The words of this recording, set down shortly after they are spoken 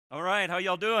All right, how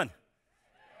y'all doing?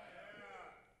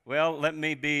 Well, let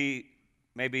me be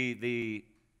maybe the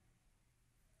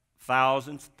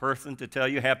thousandth person to tell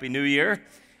you Happy New Year.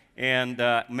 And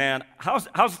man, how's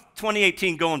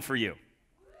 2018 going for you?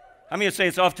 How many of you say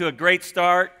it's off to a great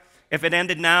start? If it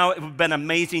ended now, it would have been an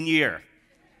amazing year.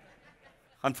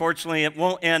 Unfortunately, it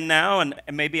won't end now, and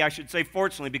maybe I should say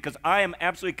fortunately, because I am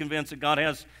absolutely convinced that God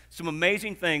has some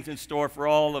amazing things in store for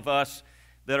all of us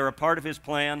that are a part of His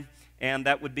plan. And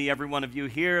that would be every one of you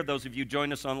here. Those of you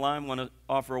join us online, want to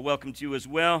offer a welcome to you as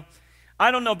well. I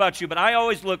don't know about you, but I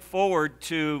always look forward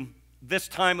to this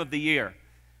time of the year.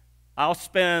 I'll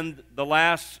spend the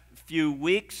last few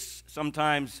weeks,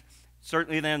 sometimes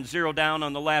certainly then zero down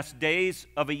on the last days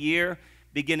of a year,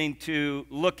 beginning to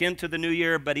look into the new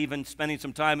year, but even spending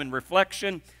some time in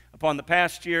reflection upon the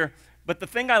past year. But the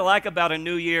thing I like about a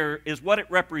new year is what it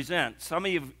represents. Some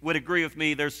of you would agree with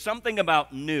me, there's something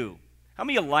about new. How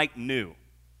many of you like new?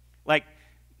 Like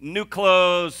new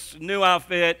clothes, new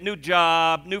outfit, new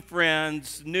job, new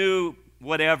friends, new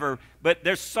whatever. But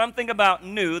there's something about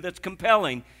new that's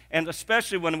compelling, and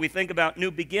especially when we think about new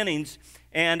beginnings,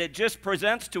 and it just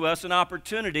presents to us an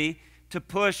opportunity to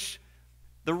push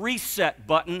the reset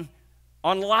button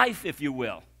on life, if you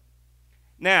will.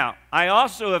 Now, I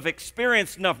also have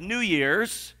experienced enough New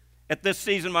Year's at this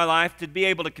season of my life to be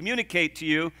able to communicate to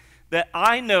you that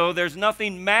I know there's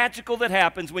nothing magical that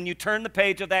happens when you turn the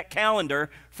page of that calendar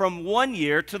from one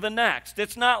year to the next.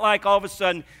 It's not like all of a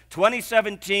sudden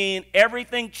 2017,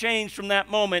 everything changed from that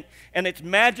moment, and it's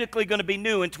magically going to be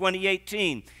new in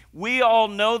 2018. We all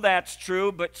know that's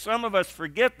true, but some of us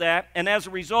forget that, and as a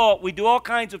result, we do all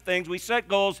kinds of things. We set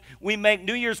goals. We make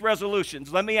New Year's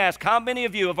resolutions. Let me ask, how many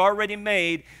of you have already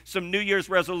made some New Year's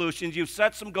resolutions? You've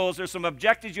set some goals. There's some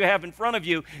objectives you have in front of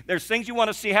you. There's things you want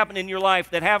to see happen in your life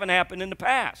that haven't happened in the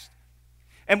past.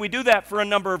 And we do that for a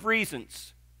number of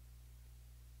reasons.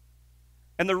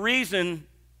 And the reason,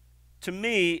 to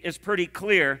me, is pretty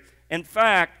clear. In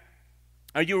fact,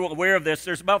 are you aware of this?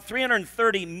 There's about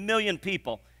 330 million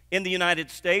people in the United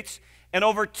States, and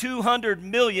over 200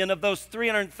 million of those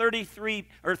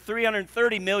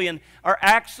 330 million are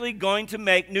actually going to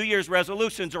make New Year's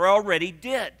resolutions or already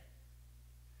did.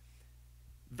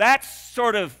 That's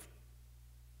sort of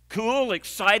cool,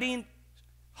 exciting,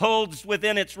 holds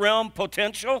within its realm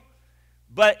potential,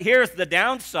 but here's the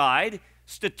downside.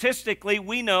 Statistically,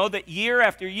 we know that year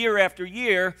after year after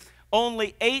year,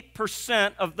 only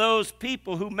 8% of those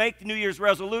people who make New Year's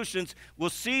resolutions will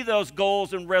see those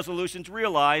goals and resolutions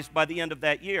realized by the end of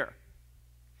that year.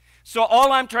 So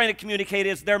all I'm trying to communicate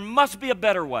is there must be a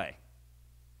better way.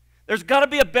 There's got to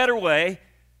be a better way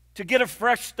to get a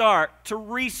fresh start, to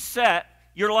reset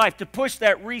your life, to push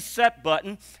that reset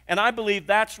button, and I believe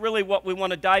that's really what we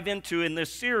want to dive into in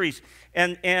this series.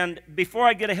 And before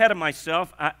I get ahead of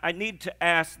myself, I need to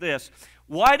ask this.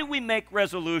 Why do we make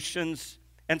resolutions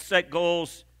and set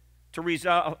goals to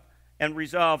resolve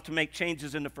to make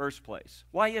changes in the first place?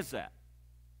 Why is that?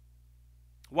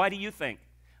 Why do you think?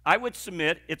 I would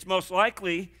submit it's most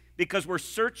likely because we're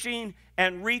searching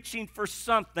and reaching for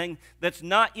something that's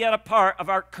not yet a part of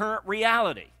our current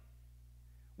reality.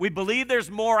 We believe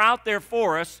there's more out there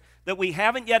for us that we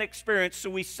haven't yet experienced, so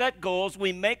we set goals,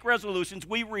 we make resolutions,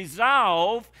 we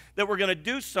resolve that we're going to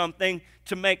do something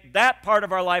to make that part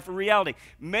of our life a reality.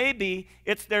 Maybe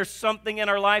there's something in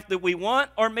our life that we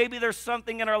want, or maybe there's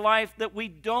something in our life that we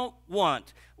don't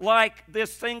want, like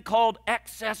this thing called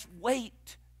excess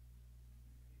weight.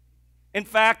 In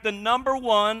fact, the number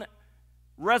one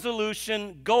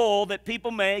resolution goal that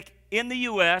people make in the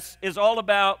U.S. is all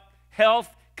about health,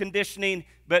 conditioning,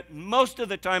 but most of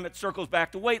the time it circles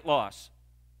back to weight loss.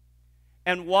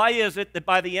 And why is it that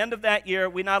by the end of that year,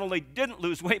 we not only didn't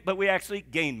lose weight, but we actually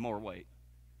gained more weight?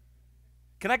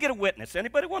 Can I get a witness?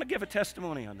 Anybody want to give a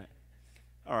testimony on that?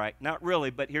 All right, not really,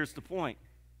 but here's the point.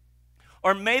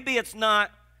 Or maybe it's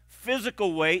not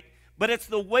physical weight, but it's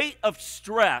the weight of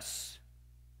stress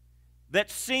that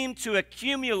seemed to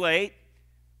accumulate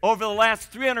over the last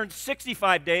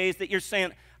 365 days that you're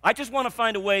saying, I just want to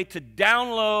find a way to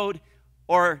download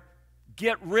or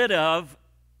get rid of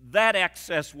that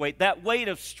excess weight, that weight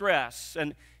of stress.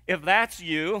 And if that's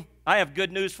you, I have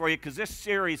good news for you, because this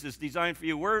series is designed for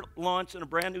you. We're launching a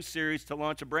brand new series to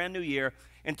launch a brand new year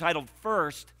entitled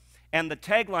First, and the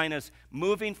tagline is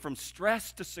Moving from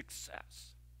Stress to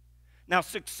Success. Now,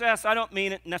 success, I don't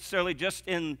mean it necessarily just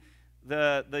in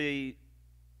the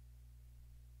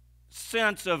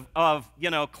sense of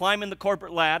climbing the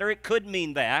corporate ladder. It could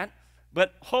mean that,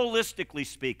 but holistically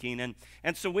speaking.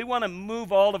 And so we want to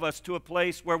move all of us to a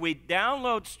place where we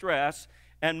download stress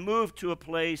and move to a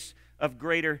place of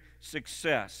greater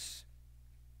success.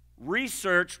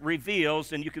 research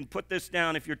reveals, and you can put this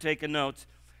down if you're taking notes,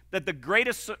 that the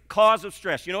greatest cause of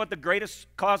stress, you know what the greatest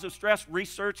cause of stress,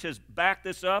 research has backed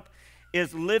this up,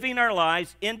 is living our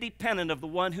lives independent of the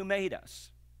one who made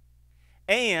us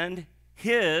and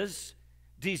his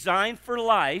design for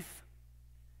life,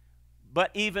 but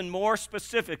even more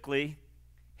specifically,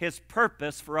 his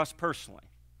purpose for us personally.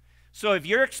 So if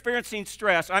you're experiencing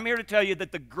stress, I'm here to tell you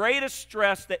that the greatest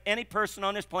stress that any person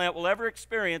on this planet will ever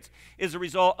experience is a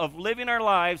result of living our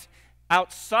lives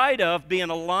outside of being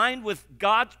aligned with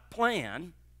God's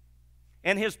plan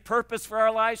and his purpose for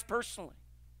our lives personally.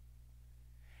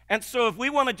 And so if we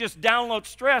want to just download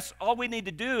stress, all we need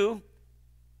to do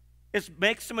is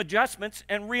make some adjustments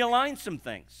and realign some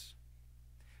things.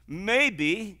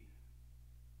 Maybe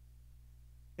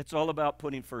it's all about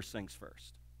putting first things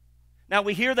first. Now,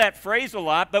 we hear that phrase a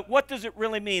lot, but what does it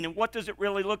really mean and what does it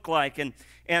really look like? And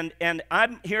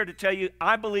I'm here to tell you,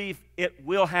 I believe it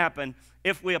will happen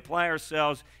if we apply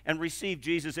ourselves and receive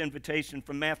Jesus' invitation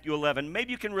from Matthew 11.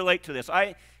 Maybe you can relate to this.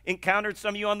 I encountered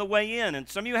some of you on the way in, and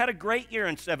some of you had a great year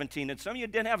in 17, and some of you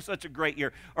didn't have such a great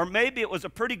year. Or maybe it was a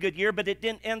pretty good year, but it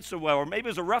didn't end so well. Or maybe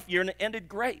it was a rough year and it ended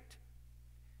great.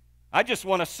 I just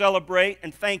want to celebrate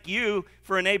and thank you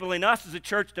for enabling us as a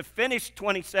church to finish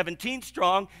 2017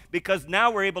 strong, because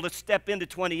now we're able to step into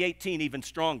 2018 even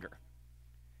stronger.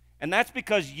 And that's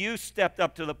because you stepped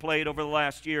up to the plate over the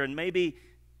last year and maybe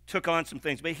took on some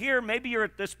things. But here, maybe you're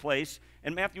at this place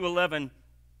in Matthew 11,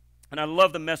 and I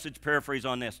love the Message paraphrase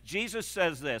on this. Jesus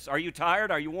says this: are you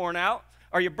tired? Are you worn out?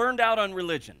 Are you burned out on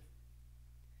religion?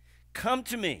 Come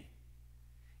to me.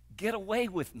 Get away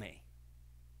with me.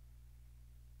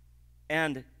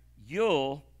 And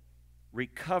you'll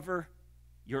recover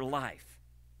your life.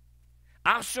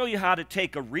 I'll show you how to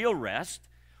take a real rest.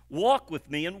 Walk with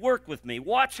me and work with me.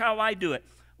 Watch how I do it.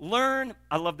 Learn,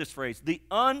 I love this phrase, the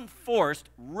unforced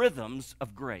rhythms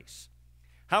of grace.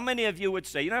 How many of you would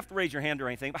say, you don't have to raise your hand or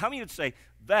anything, but how many would say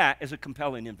that is a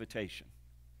compelling invitation?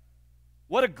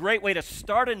 What a great way to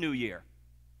start a new year.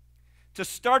 To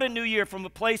start a new year from a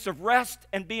place of rest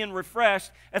and being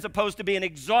refreshed, as opposed to being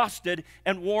exhausted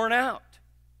and worn out.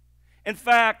 In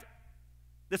fact,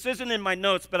 this isn't in my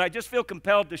notes, but I just feel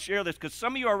compelled to share this because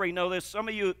some of you already know this. Some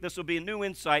of you, this will be a new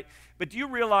insight. But do you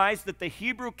realize that the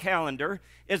Hebrew calendar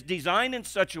is designed in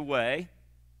such a way,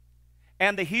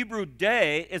 and the Hebrew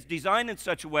day is designed in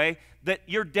such a way that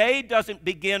your day doesn't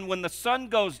begin when the sun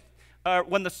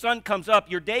comes up.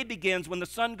 Your day begins when the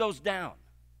sun goes down.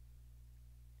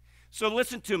 So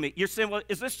listen to me. You're saying, well,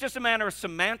 is this just a matter of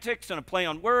semantics and a play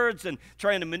on words and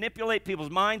trying to manipulate people's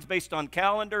minds based on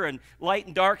calendar and light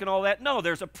and dark and all that? No,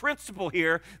 there's a principle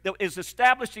here that is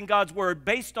established in God's Word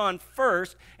based on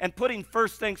first and putting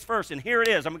first things first. And here it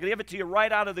is. I'm going to give it to you right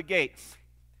out of the gate.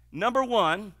 Number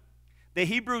one, the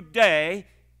Hebrew day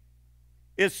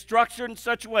is structured in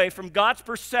such a way from God's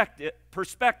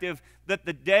perspective that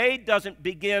the day doesn't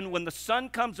begin when the sun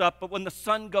comes up, but when the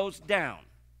sun goes down.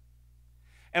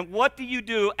 And what do you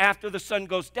do after the sun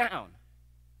goes down?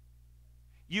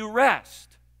 You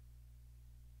rest.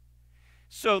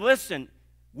 So listen,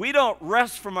 we don't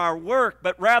rest from our work,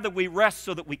 but rather we rest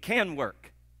so that we can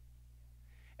work.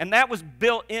 And that was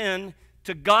built in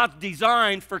to God's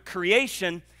design for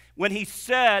creation when he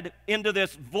said into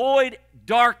this void,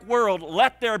 dark world,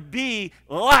 let there be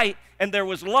light, and there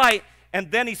was light. And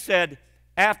then he said,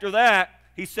 after that,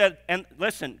 he said, and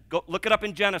listen, go look it up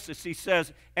in Genesis. He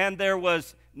says, and there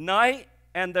was night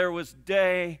and there was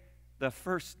day the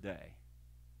first day.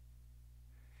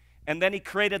 And then he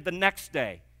created the next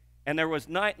day. And there was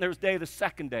night and there was day the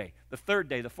second day, the third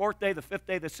day, the fourth day, the fifth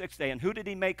day, the sixth day. And who did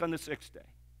he make on the sixth day?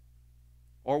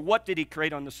 Or what did he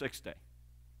create on the sixth day?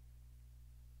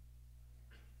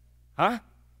 Huh?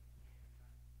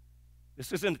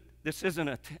 This isn't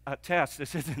a test.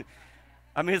 This isn't,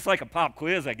 I mean, it's like a pop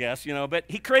quiz, I guess, you know. But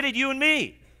he created you and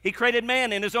me. He created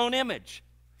man in his own image.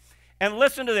 And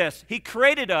listen to this. He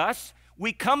created us.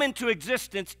 We come into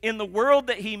existence in the world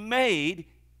that he made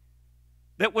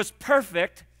that was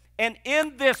perfect. And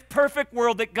in this perfect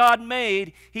world that God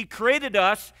made, he created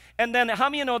us. And then how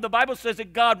many of you know the Bible says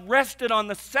that God rested on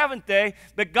the seventh day,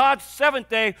 but God's seventh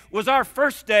day was our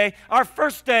first day. Our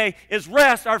first day is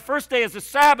rest. Our first day is the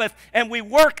Sabbath. And we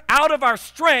work out of our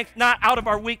strength, not out of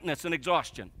our weakness and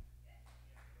exhaustion.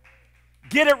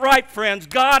 Get it right, friends.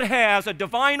 God has a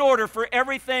divine order for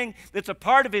everything that's a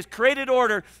part of his created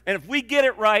order. And if we get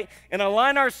it right and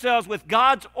align ourselves with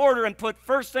God's order and put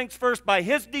first things first by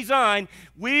his design,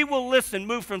 we will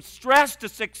move from stress to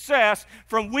success,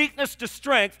 from weakness to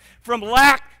strength, from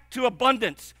lack to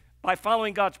abundance by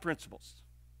following God's principles.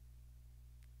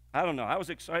 I don't know. I was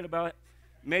excited about it.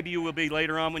 Maybe you will be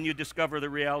later on when you discover the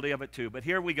reality of it too. But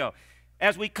here we go.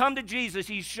 As we come to Jesus,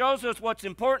 he shows us what's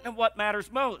important and what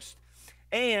matters most.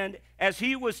 And as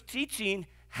he was teaching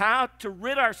how to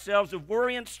rid ourselves of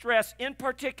worry and stress, in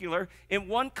particular, in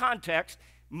one context,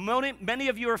 many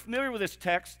of you are familiar with this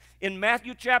text. In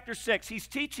Matthew chapter 6, he's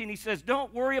teaching, he says,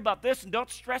 don't worry about this and don't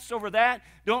stress over that.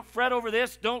 Don't fret over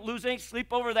this. Don't lose any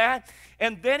sleep over that.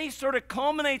 And then he sort of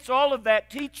culminates all of that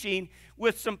teaching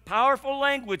with some powerful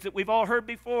language that we've all heard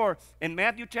before in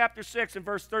Matthew chapter 6 and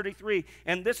verse 33.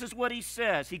 And this is what he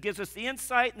says. He gives us the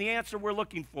insight and the answer we're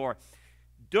looking for.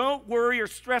 Don't worry or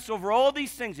stress over all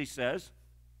these things, he says.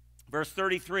 Verse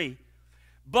 33.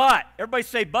 But, everybody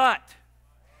say but.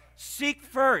 Seek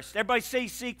first. Everybody say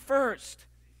seek first.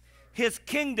 His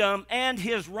kingdom and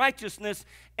his righteousness,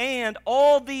 and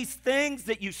all these things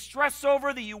that you stress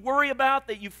over, that you worry about,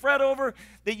 that you fret over,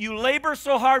 that you labor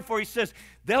so hard for, he says,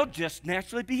 they'll just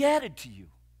naturally be added to you.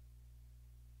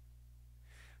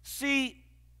 See,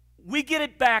 we get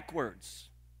it backwards.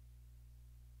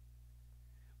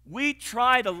 We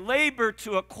try to labor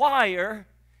to acquire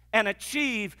and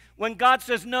achieve when God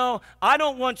says, no, I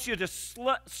don't want you to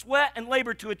sweat and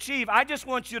labor to achieve. I just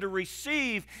want you to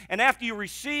receive, and after you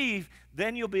receive,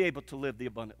 then you'll be able to live the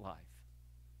abundant life.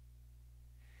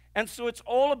 And so it's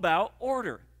all about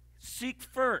order. Seek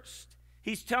first.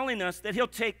 He's telling us that he'll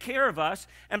take care of us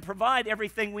and provide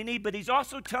everything we need, but he's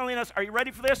also telling us, are you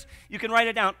ready for this? You can write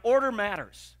it down. Order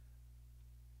matters.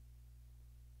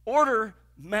 Order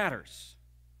matters.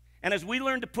 And as we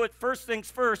learn to put first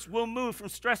things first, we'll move from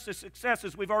stress to success,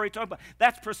 as we've already talked about.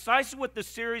 That's precisely what this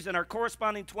series and our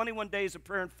corresponding 21 days of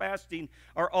prayer and fasting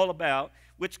are all about,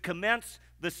 which commence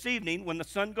this evening when the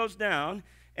sun goes down,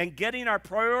 and getting our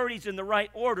priorities in the right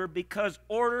order, because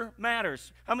order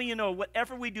matters. How many of you know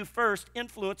whatever we do first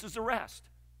influences the rest?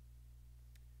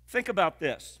 Think about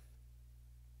this.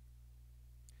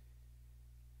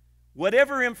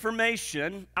 Whatever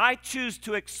information I choose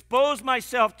to expose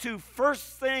myself to first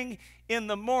thing in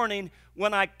the morning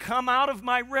when I come out of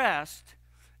my rest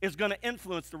is going to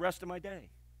influence the rest of my day.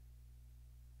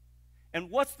 And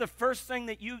what's the first thing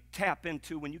that you tap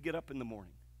into when you get up in the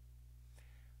morning?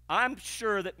 I'm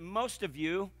sure that most of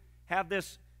you have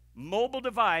this mobile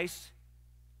device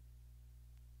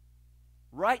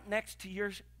right next to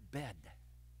your bed.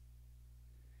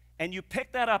 And you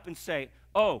pick that up and say,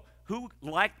 oh, who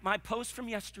liked my post from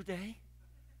yesterday?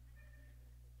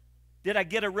 Did I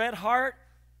get a red heart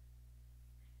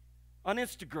on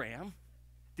Instagram?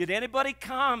 Did anybody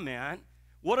comment?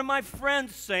 What are my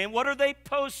friends saying? What are they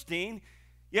posting?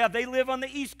 Yeah, they live on the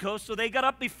East Coast, so they got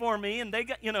up before me, and they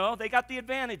got the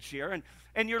advantage here.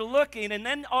 And you're looking, and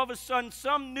then all of a sudden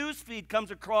some news feed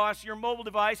comes across your mobile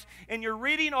device, and you're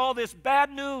reading all this bad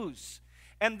news.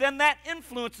 And then that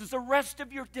influences the rest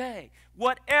of your day.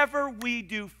 Whatever we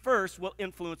do first will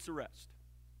influence the rest.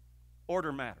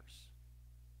 Order matters.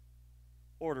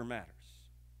 Order matters.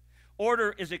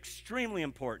 Order is extremely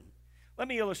important. Let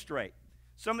me illustrate.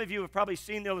 Some of you have probably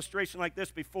seen the illustration like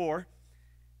this before.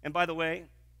 And by the way,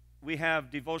 we have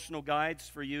devotional guides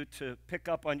for you to pick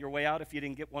up on your way out if you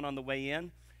didn't get one on the way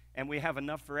in. And we have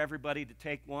enough for everybody to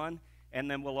take one.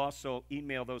 And then we'll also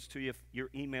email those to you if your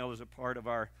email is a part of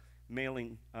our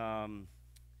mailing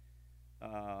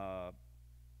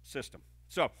system.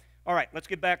 So, all right, let's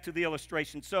get back to the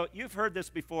illustration. So you've heard this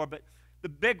before, but the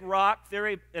big rock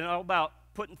theory and all about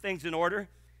putting things in order.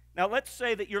 Now let's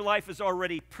say that your life is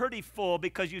already pretty full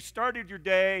because you started your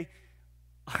day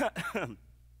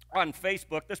on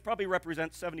Facebook. This probably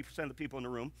represents 70% of the people in the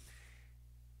room.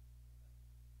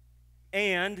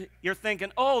 And you're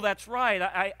thinking, oh, that's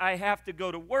right, I have to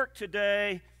go to work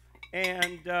today.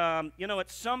 And,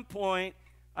 at some point,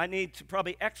 I need to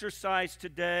probably exercise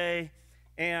today.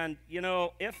 And,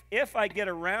 if I get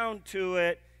around to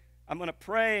it, I'm going to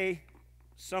pray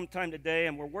sometime today.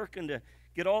 And we're working to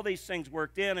get all these things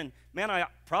worked in. And, man, I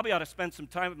probably ought to spend some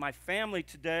time with my family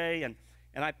today. And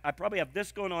I probably have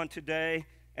this going on today.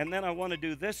 And then I want to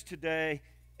do this today.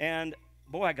 And,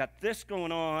 boy, I got this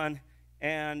going on.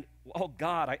 And, oh,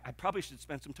 God, I probably should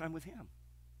spend some time with him.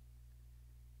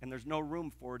 And there's no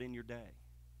room for it in your day.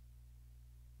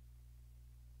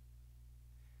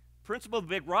 Principle of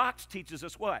the big rocks teaches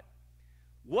us what?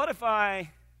 What if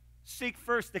I seek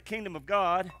first the kingdom of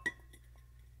God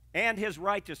and his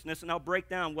righteousness, and I'll break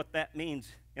down what that means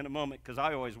in a moment because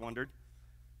I always wondered.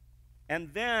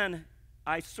 And then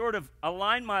I sort of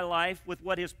align my life with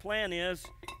what his plan is,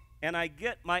 and I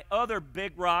get my other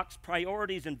big rocks,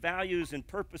 priorities and values and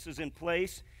purposes in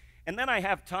place. And then I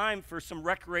have time for some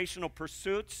recreational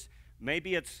pursuits.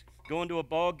 Maybe it's going to a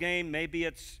ball game. Maybe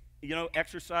it's,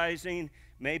 exercising.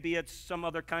 Maybe it's some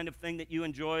other kind of thing that you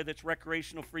enjoy that's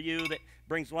recreational for you, that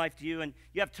brings life to you, and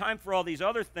you have time for all these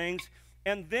other things.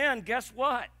 And then, guess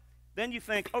what? Then you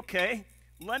think, okay,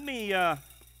 let me,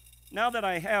 now that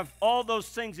I have all those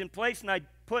things in place and I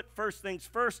put first things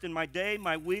first in my day,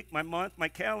 my week, my month, my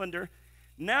calendar,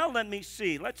 now let me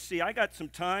see. Let's see, I got some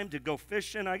time to go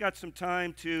fishing. I got some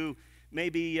time to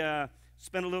maybe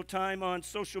spend a little time on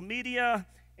social media,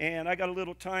 and I got a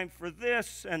little time for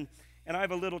this, and I have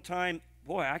a little time.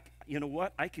 Boy, you know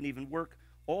what? I can even work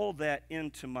all that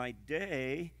into my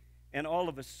day, and all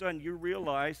of a sudden you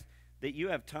realize that you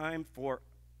have time for,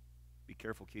 be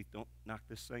careful, Keith, don't knock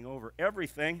this thing over,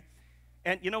 everything.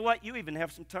 And you know what? You even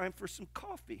have some time for some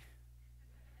coffee.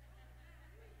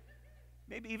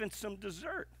 Maybe even some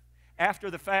dessert.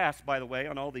 After the fast, by the way,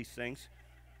 on all these things.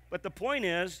 But the point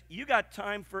is, you got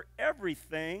time for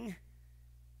everything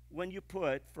when you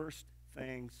put first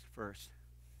things first.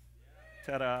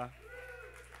 Ta-da.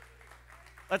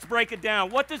 Let's break it down.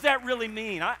 What does that really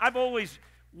mean? I've always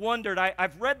wondered.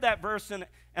 I've read that verse, and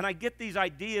I get these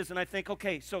ideas, and I think,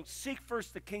 okay, so seek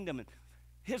first the kingdom and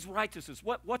his righteousness.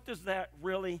 What does that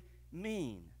really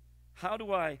mean? How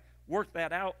do I work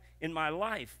that out in my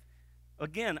life?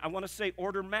 Again, I want to say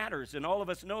order matters, and all of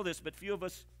us know this, but few of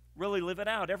us really live it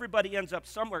out. Everybody ends up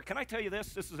somewhere. Can I tell you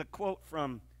this? This is a quote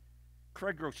from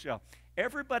Craig Rochelle.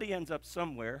 Everybody ends up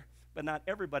somewhere, but not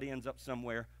everybody ends up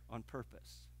somewhere on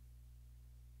purpose.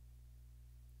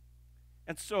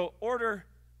 And so order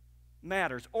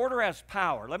matters. Order has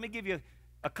power. Let me give you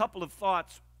a couple of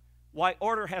thoughts why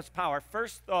order has power.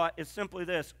 First thought is simply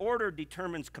this: order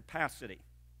determines capacity.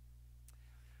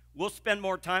 We'll spend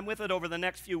more time with it over the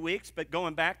next few weeks, but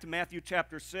going back to Matthew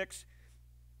chapter 6,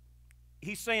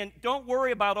 he's saying, don't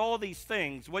worry about all these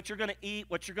things, what you're going to eat,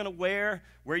 what you're going to wear,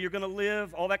 where you're going to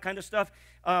live, all that kind of stuff.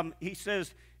 He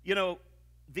says, you know,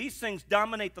 these things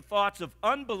dominate the thoughts of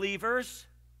unbelievers.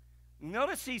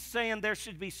 Notice he's saying there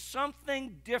should be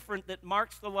something different that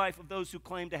marks the life of those who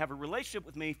claim to have a relationship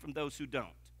with me from those who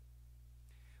don't.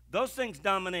 Those things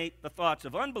dominate the thoughts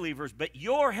of unbelievers, but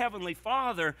your heavenly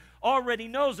Father already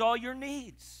knows all your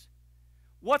needs.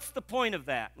 What's the point of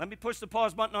that? Let me push the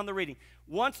pause button on the reading.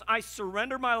 Once I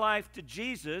surrender my life to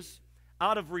Jesus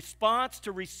out of response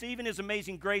to receiving his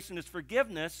amazing grace and his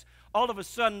forgiveness, all of a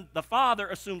sudden the Father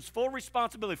assumes full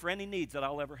responsibility for any needs that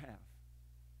I'll ever have.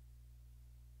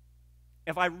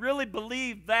 If I really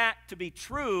believe that to be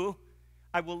true,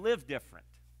 I will live different.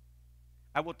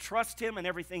 I will trust him and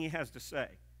everything he has to say.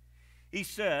 He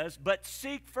says, but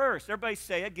seek first. Everybody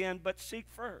say again, but seek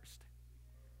first.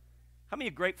 How many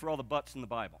are grateful for all the buts in the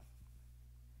Bible?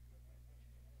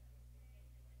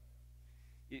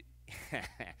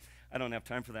 I don't have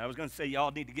time for that. I was going to say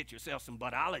y'all need to get yourself some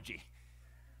buttology.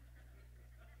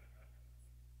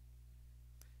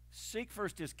 Seek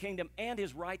first his kingdom and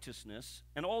his righteousness,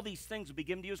 and all these things will be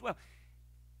given to you as well.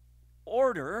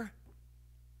 Order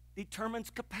determines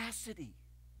capacity.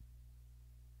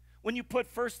 When you put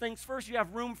first things first, you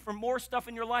have room for more stuff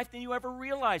in your life than you ever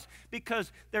realize,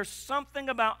 because there's something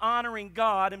about honoring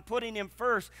God and putting him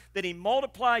first that he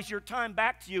multiplies your time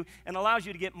back to you and allows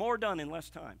you to get more done in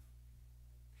less time.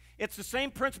 It's the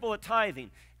same principle of tithing.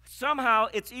 Somehow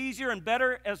it's easier and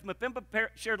better, as Mapimpa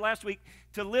shared last week,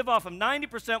 to live off of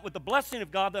 90% with the blessing of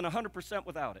God than 100%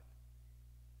 without it.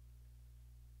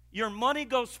 Your money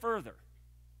goes further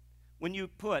when you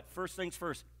put first things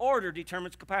first. Order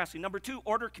determines capacity. Number two,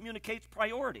 order communicates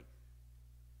priority.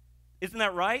 Isn't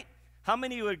that right? How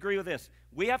many of you would agree with this?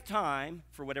 We have time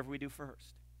for whatever we do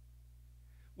first.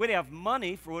 We have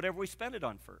money for whatever we spend it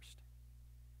on first.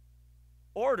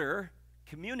 Order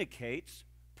communicates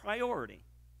priority.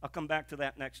 I'll come back to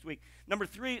that next week. Number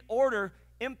three, order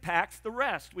impacts the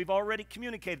rest. We've already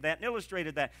communicated that and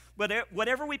illustrated that. But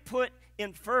whatever we put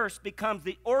in first becomes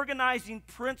the organizing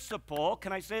principle.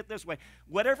 Can I say it this way?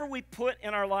 Whatever we put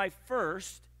in our life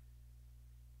first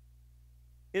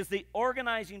is the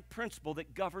organizing principle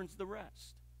that governs the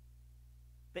rest,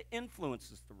 that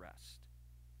influences the rest.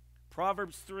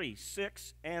 Proverbs 3,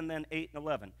 6, and then 8 and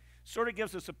 11 sort of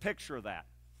gives us a picture of that.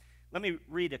 Let me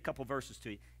read a couple verses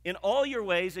to you. In all your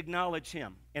ways, acknowledge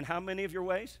him. In how many of your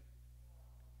ways?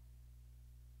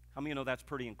 How many of you know that's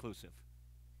pretty inclusive?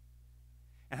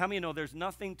 And how many of you know there's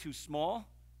nothing too small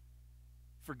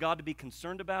for God to be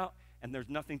concerned about, and there's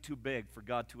nothing too big for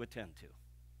God to attend to?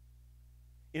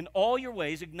 In all your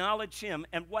ways, acknowledge him,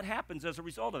 and what happens as a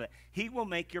result of that? He will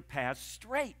make your paths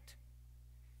straight.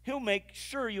 He'll make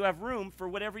sure you have room for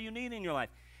whatever you need in your life.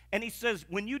 And he says,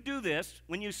 when you do this,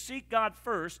 when you seek God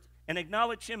first and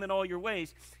acknowledge him in all your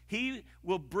ways, he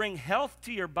will bring health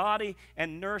to your body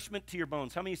and nourishment to your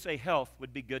bones. How many say health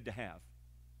would be good to have?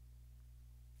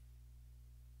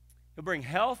 He'll bring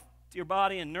health to your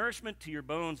body and nourishment to your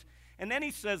bones. And then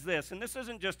he says this, and this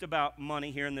isn't just about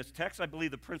money here in this text. I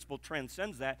believe the principle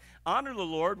transcends that. Honor the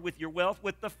Lord with your wealth,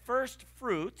 with the first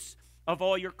fruits of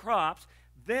all your crops.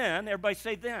 Then, everybody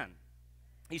say then.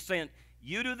 He's saying,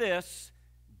 you do this,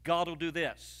 God will do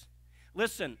this.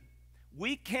 Listen,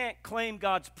 we can't claim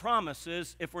God's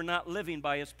promises if we're not living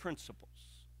by his principles.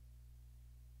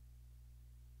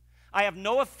 I have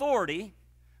no authority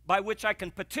by which I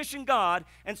can petition God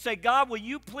and say, God, will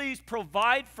you please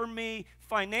provide for me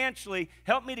financially,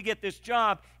 help me to get this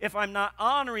job, if I'm not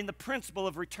honoring the principle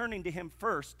of returning to him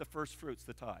first, the first fruits,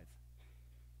 the tithe.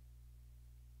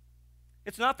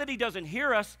 It's not that he doesn't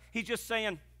hear us, he's just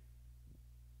saying,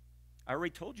 I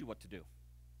already told you what to do.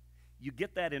 You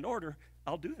get that in order,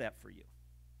 I'll do that for you.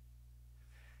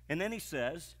 And then he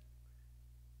says,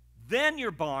 then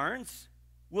your barns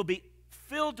will be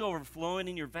filled to overflowing,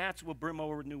 and your vats will brim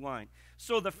over with new wine.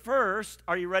 So the first,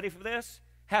 are you ready for this?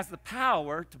 Has the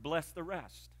power to bless the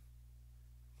rest.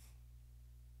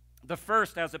 The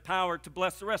first has the power to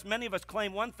bless the rest. Many of us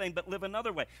claim one thing but live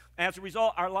another way. As a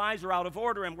result, our lives are out of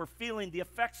order and we're feeling the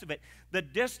effects of it. The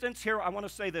distance here, I want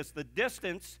to say this, the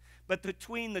distance but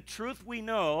between the truth we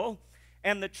know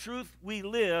and the truth we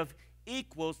live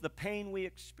equals the pain we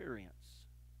experience.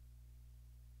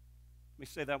 Let me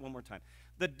say that one more time.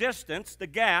 The distance, the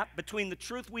gap between the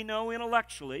truth we know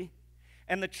intellectually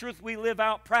and the truth we live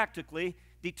out practically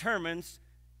determines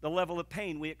the level of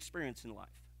pain we experience in life.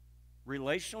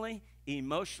 Relationally,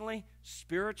 emotionally,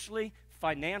 spiritually,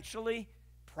 financially,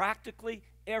 practically,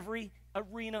 every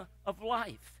arena of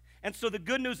life. And so the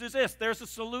good news is this, there's a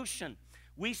solution.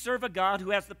 We serve a God who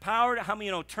has the power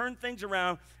to, turn things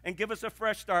around and give us a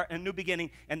fresh start and a new beginning,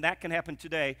 and that can happen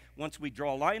today once we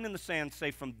draw a line in the sand,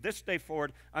 say from this day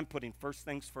forward, I'm putting first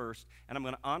things first, and I'm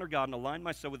going to honor God and align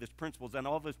myself with his principles, and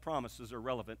all of his promises are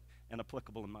relevant and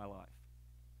applicable in my life.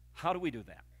 How do we do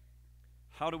that?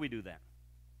 How do we do that?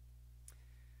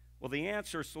 Well, the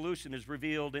answer, solution is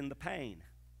revealed in the pain.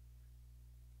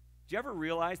 Do you ever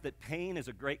realize that pain is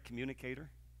a great communicator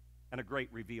and a great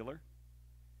revealer?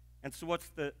 And so what's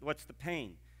the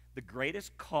pain? The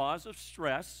greatest cause of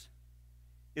stress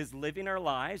is living our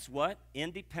lives, what?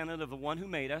 Independent of the one who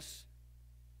made us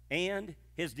and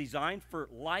his design for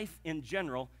life in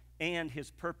general and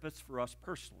his purpose for us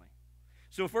personally.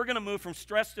 So if we're going to move from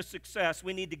stress to success,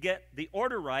 we need to get the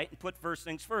order right and put first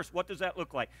things first. What does that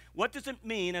look like? What does it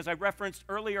mean, as I referenced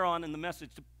earlier on in the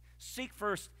message, to seek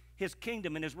first his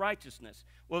kingdom and his righteousness?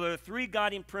 Well, there are three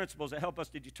guiding principles that help us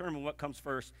to determine what comes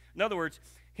first. In other words,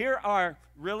 here are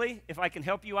really, if I can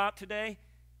help you out today,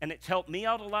 and it's helped me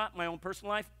out a lot in my own personal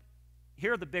life,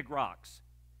 here are the big rocks.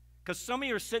 Because some of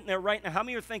you are sitting there right now, how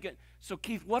many are thinking, so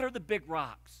Keith, what are the big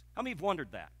rocks? How many have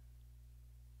wondered that?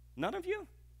 None of you?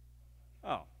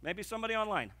 Oh, maybe somebody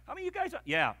online. How many of you guys are?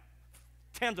 Yeah,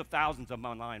 tens of thousands of them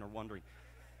online are wondering.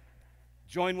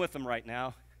 Join with them right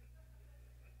now.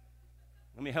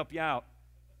 Let me help you out.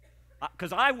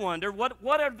 Because I wonder, what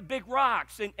are the big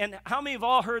rocks? And how many have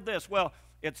all heard this? Well,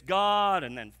 it's God,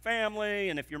 and then family,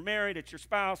 and if you're married, it's your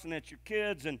spouse, and it's your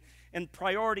kids, and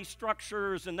priority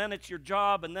structures, and then it's your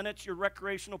job, and then it's your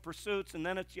recreational pursuits, and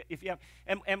then it's, if you have,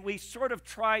 and we sort of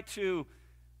try to,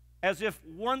 as if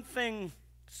one thing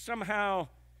somehow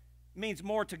means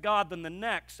more to God than the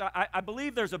next. I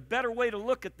believe there's a better way to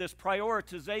look at this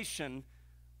prioritization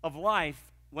of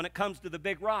life when it comes to the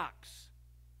big rocks.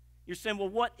 You're saying, well,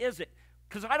 what is it?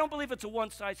 Because I don't believe it's a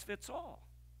one-size-fits-all.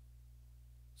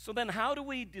 So then how do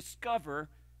we discover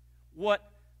what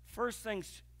first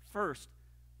things first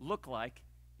look like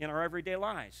in our everyday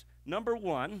lives? Number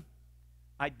one,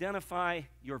 identify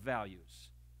your values.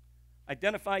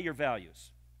 Identify your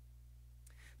values.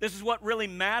 This is what really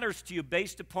matters to you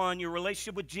based upon your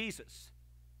relationship with Jesus.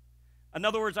 In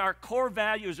other words, our core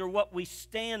values are what we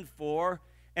stand for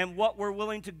and what we're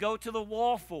willing to go to the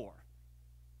wall for.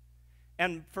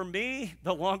 And for me,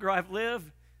 the longer I've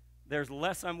lived, there's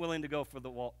less I'm willing to go to the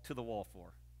wall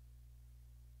for.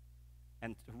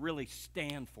 And to really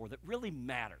stand for that really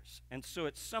matters. And so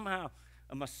it's somehow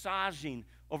a massaging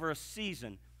over a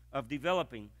season of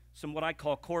developing some what I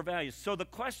call core values. So the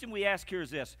question we ask here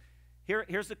is this.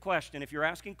 Here's the question. If you're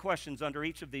asking questions under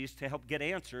each of these to help get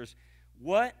answers,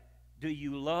 what do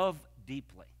you love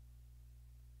deeply?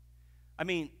 I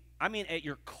mean at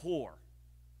your core.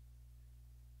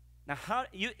 Now,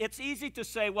 it's easy to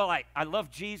say, well, I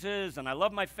love Jesus and I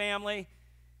love my family.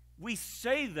 We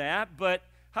say that, but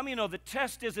how many know the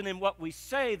test isn't in what we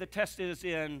say, the test is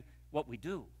in what we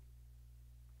do?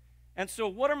 And so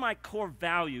what are my core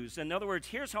values? In other words,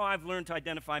 here's how I've learned to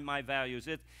identify my values.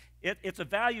 It's a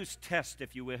values test,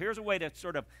 if you will. Here's a way to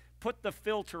sort of put the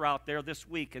filter out there this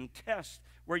week and test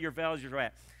where your values are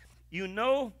at. You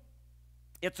know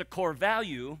it's a core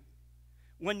value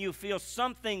when you feel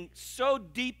something so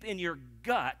deep in your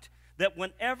gut that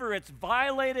whenever it's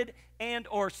violated and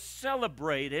or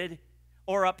celebrated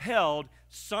or upheld,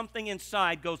 something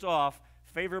inside goes off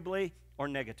favorably or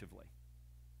negatively.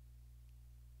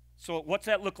 So what's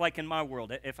that look like in my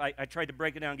world if I tried to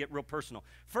break it down and get real personal?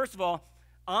 First of all,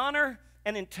 honor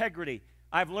and integrity,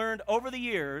 I've learned over the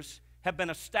years, have been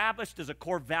established as a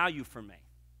core value for me.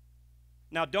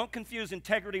 Now, don't confuse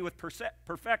integrity with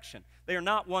perfection. They are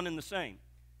not one and the same.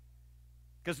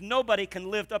 Because nobody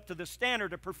can live up to the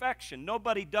standard of perfection.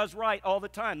 Nobody does right all the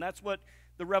time. That's what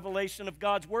the revelation of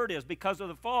God's Word is. Because of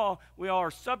the fall, we all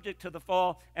are subject to the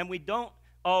fall, and we don't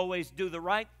always do the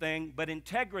right thing, but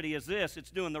integrity is this. It's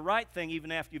doing the right thing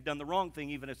even after you've done the wrong thing,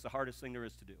 even if it's the hardest thing there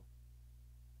is to do.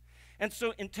 And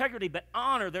so integrity, but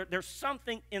honor, there's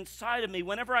something inside of me.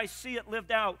 Whenever I see it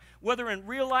lived out, whether in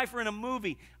real life or in a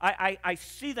movie, I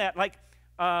see that. Like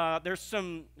there's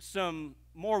some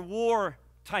more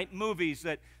war-type movies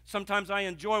that sometimes I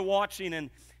enjoy watching,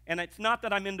 and it's not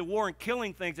that I'm into war and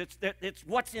killing things. It's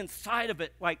what's inside of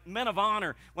it, like Men of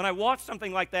Honor. When I watch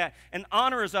something like that, and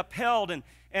honor is upheld,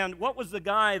 and what was the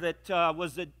guy that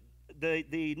was the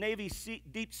Navy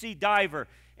deep sea diver,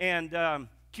 and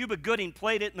Cuba Gooding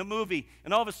played it in the movie,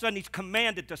 and all of a sudden he's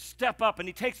commanded to step up, and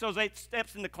he takes those 8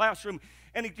 steps in the classroom,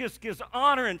 and he just gives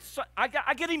honor, and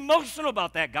I get emotional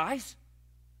about that, guys.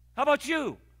 How about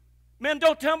you? Men,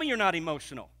 don't tell me you're not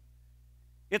emotional.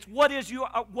 It's what is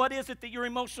it that you're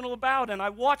emotional about? And I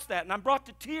watch that, and I'm brought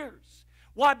to tears.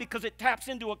 Why? Because it taps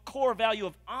into a core value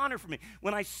of honor for me.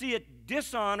 When I see it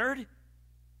dishonored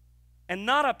and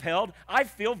not upheld, I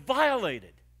feel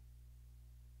violated.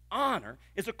 Honor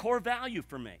is a core value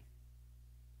for me.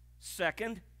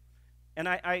 Second, and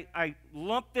I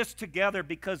lump this together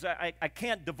because I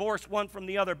can't divorce one from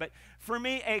the other, but for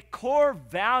me, a core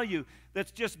value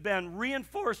that's just been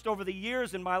reinforced over the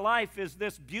years in my life is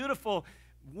this beautiful,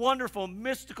 wonderful,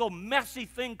 mystical, messy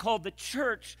thing called the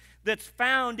church that's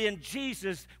found in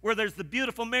Jesus, where there's the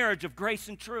beautiful marriage of grace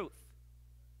and truth.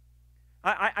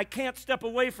 I can't step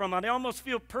away from it. I almost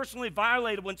feel personally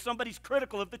violated when somebody's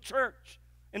critical of the church.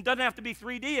 It doesn't have to be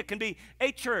 3D. It can be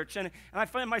a church. And I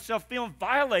find myself feeling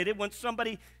violated when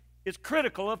somebody is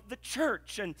critical of the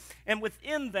church. And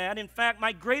within that, in fact,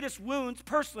 my greatest wounds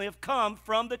personally have come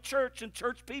from the church and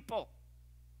church people.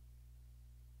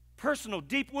 Personal,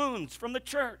 deep wounds from the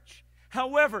church.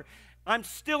 However, I'm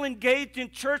still engaged in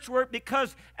church work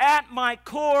because at my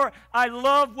core, I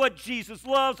love what Jesus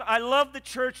loves. I love the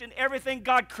church and everything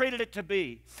God created it to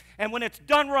be. And when it's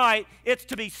done right, it's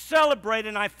to be celebrated,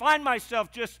 and I find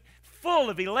myself just full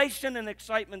of elation and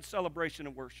excitement, celebration,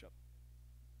 and worship.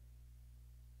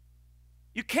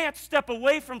 You can't step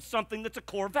away from something that's a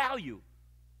core value,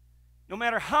 no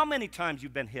matter how many times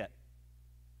you've been hit.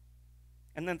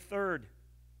 And then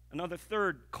another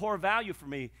third core value for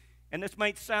me, and this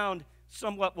might sound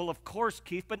somewhat, well, of course,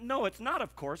 Keith, but no, it's not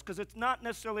of course, because it's not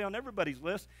necessarily on everybody's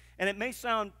list, and it may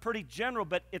sound pretty general,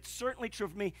 but it's certainly true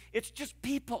for me. It's just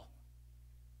people.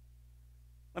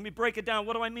 Let me break it down.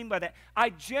 What do I mean by that? I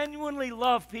genuinely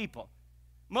love people.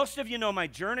 Most of you know my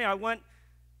journey. I went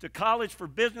to college for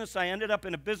business. I ended up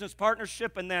in a business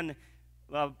partnership, and then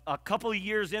a couple of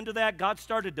years into that, God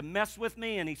started to mess with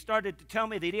me, and He started to tell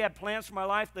me that He had plans for my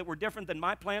life that were different than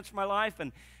my plans for my life.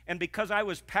 And because I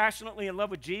was passionately in love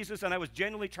with Jesus, and I was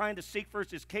genuinely trying to seek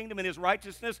first His kingdom and His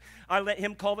righteousness, I let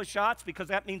Him call the shots, because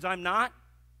that means I'm not.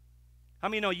 How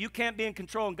many know you can't be in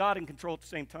control and God in control at the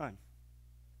same time?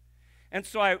 And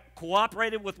so I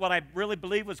cooperated with what I really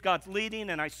believed was God's leading,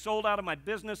 and I sold out of my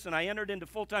business, and I entered into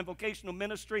full-time vocational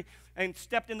ministry and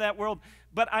stepped into that world.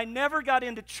 But I never got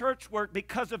into church work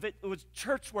because of it. It was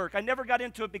church work. I never got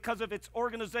into it because of its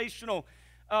organizational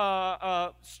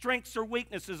strengths or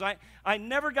weaknesses. I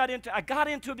got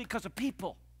into it because of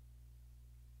people.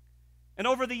 And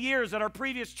over the years at our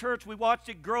previous church, we watched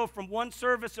it grow from one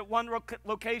service at one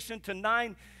location to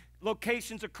 9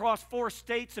 locations across 4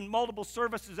 states and multiple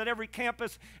services at every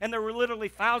campus, and there were literally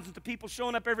thousands of people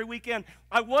showing up every weekend.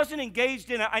 I wasn't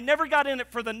engaged in it. I never got in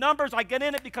it for the numbers. I get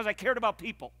in it because I cared about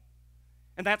people.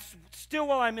 And that's still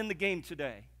why I'm in the game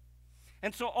today.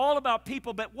 And so all about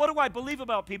people, but what do I believe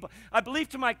about people? I believe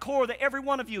to my core that every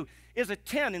one of you is a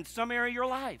 10 in some area of your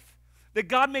life. That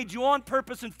God made you on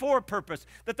purpose and for a purpose.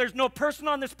 That there's no person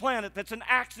on this planet that's an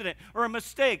accident or a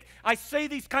mistake. I say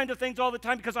these kind of things all the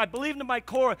time because I believe in my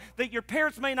core that your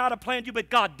parents may not have planned you, but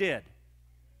God did.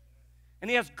 And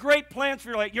He has great plans for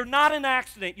your life. You're not an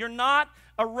accident. You're not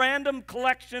a random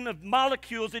collection of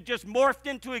molecules that just morphed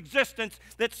into existence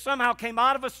that somehow came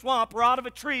out of a swamp or out of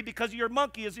a tree because your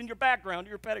monkey is in your background,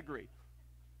 your pedigree.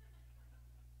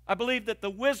 I believe that the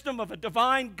wisdom of a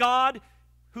divine God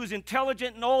who's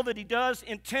intelligent in all that He does,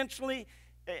 intentionally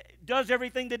does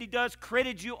everything that He does,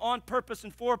 created you on purpose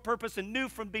and for a purpose, and knew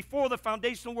from before the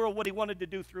foundation of the world what He wanted to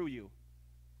do through you.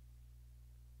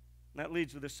 And that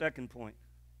leads to the second point.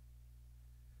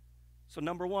 So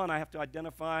number one, I have to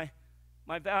identify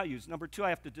my values. Number two, I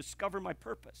have to discover my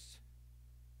purpose.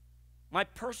 My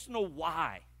personal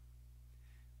why.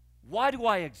 Why do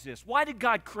I exist? Why did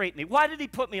God create me? Why did He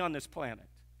put me on this planet?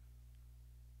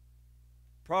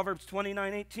 Proverbs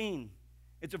 29:18.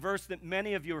 It's a verse that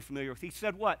many of you are familiar with. He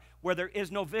said what? Where there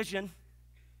is no vision,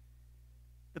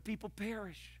 the people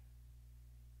perish.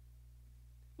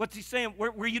 What's he saying?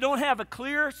 Where you don't have a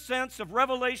clear sense of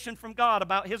revelation from God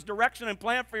about His direction and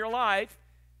plan for your life,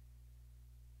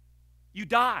 you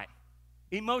die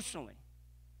emotionally.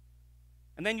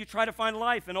 And then you try to find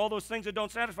life in all those things that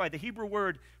don't satisfy. The Hebrew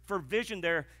word for vision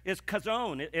there is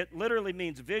chazon. It literally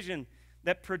means vision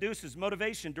that produces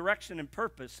motivation, direction, and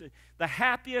purpose. The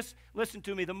happiest, listen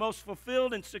to me, the most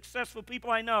fulfilled and successful people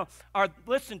I know are,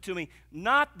 listen to me,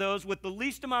 not those with the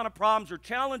least amount of problems or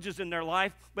challenges in their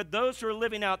life, but those who are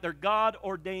living out their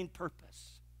God-ordained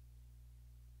purpose.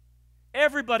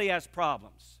 Everybody has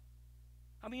problems.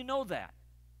 How many of you know that?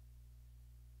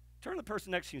 Turn to the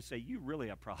person next to you and say, you really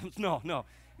have problems. No,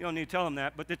 you don't need to tell them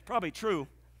that, but it's probably true.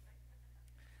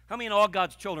 How many of all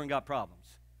God's children got problems?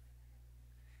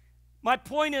 My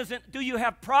point isn't, do you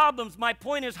have problems? My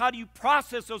point is, how do you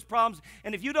process those problems?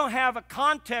 And if you don't have a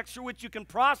context through which you can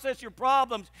process your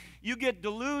problems, you get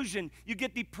delusion, you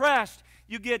get depressed,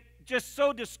 you get just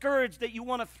so discouraged that you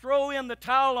want to throw in the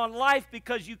towel on life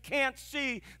because you can't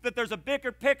see that there's a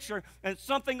bigger picture and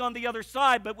something on the other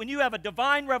side. But when you have a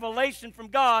divine revelation from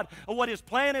God of what His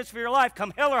plan is for your life,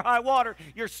 come hell or high water,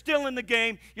 you're still in the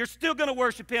game, you're still going to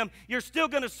worship Him, you're still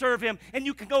going to serve Him, and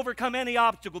you can overcome any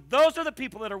obstacle. Those are the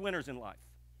people that are winners in life.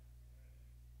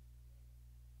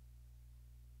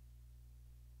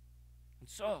 And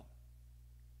so,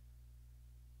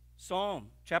 Psalm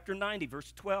chapter 90,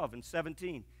 verse 12 and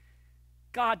 17.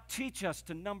 God, teach us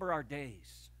to number our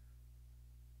days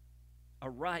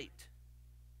aright,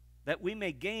 that we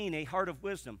may gain a heart of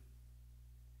wisdom.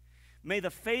 May the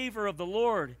favor of the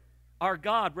Lord our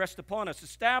God rest upon us.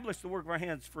 Establish the work of our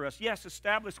hands for us. Yes,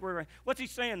 establish the work of our hands. What's he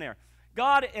saying there?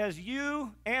 God, as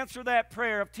you answer that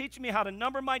prayer of teaching me how to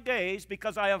number my days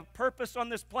because I have a purpose on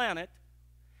this planet,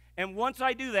 and once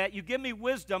I do that, you give me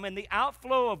wisdom, and the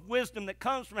outflow of wisdom that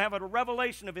comes from having a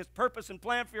revelation of His purpose and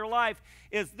plan for your life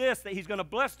is this, that He's going to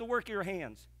bless the work of your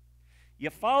hands. You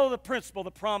follow the principle, the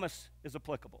promise is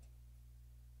applicable.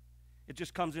 It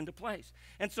just comes into place.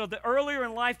 And so the earlier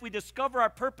in life we discover our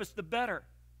purpose, the better.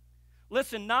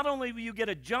 Listen, not only will you get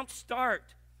a jump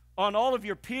start on all of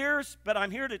your peers, but I'm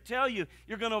here to tell you,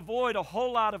 you're going to avoid a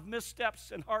whole lot of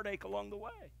missteps and heartache along the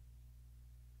way.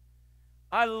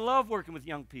 I love working with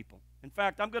young people. In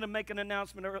fact, I'm going to make an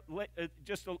announcement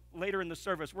later in the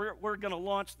service. We're going to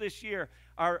launch this year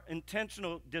our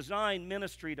intentional design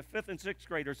ministry to 5th and 6th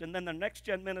graders, and then the next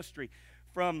gen ministry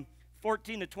from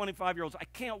 14 to 25-year-olds. I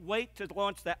can't wait to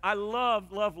launch that. I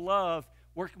love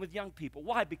working with young people.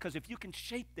 Why? Because if you can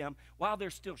shape them while they're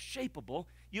still shapeable,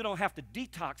 you don't have to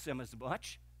detox them as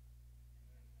much.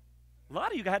 A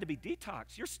lot of you had to be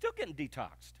detoxed. You're still getting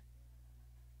detoxed.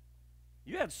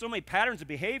 You had so many patterns of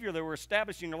behavior that were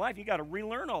established in your life, you got to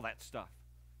relearn all that stuff.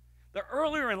 The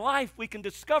earlier in life we can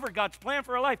discover God's plan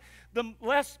for our life, the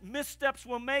less missteps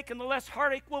we'll make and the less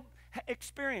heartache we'll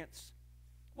experience.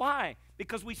 Why?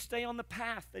 Because we stay on the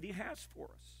path that He has for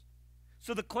us.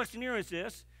 So the question here is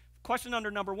this. Question under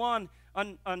number one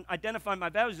on identifying my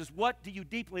values is, what do you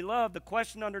deeply love? The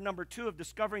question under number two of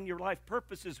discovering your life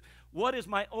purpose is, what is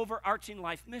my overarching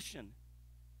life mission?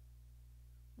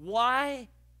 Why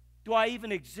do I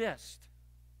even exist?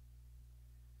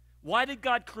 Why did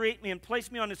God create me and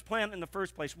place me on His planet in the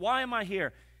first place? Why am I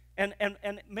here? And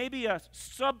maybe a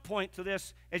sub-point to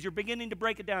this as you're beginning to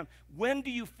break it down. When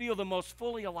do you feel the most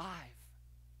fully alive?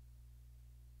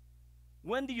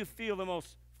 When do you feel the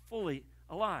most fully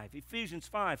alive? Ephesians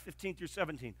 5, 15 through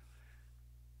 17.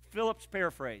 Philip's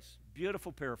paraphrase,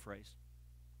 beautiful paraphrase.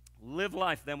 Live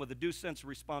life then with a due sense of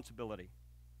responsibility.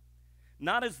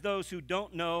 Not as those who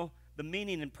don't know the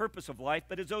meaning and purpose of life,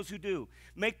 but as those who do.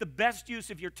 Make the best use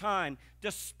of your time,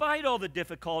 despite all the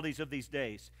difficulties of these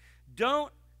days.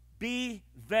 Don't be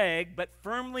vague, but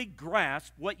firmly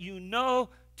grasp what you know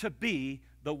to be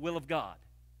the will of God.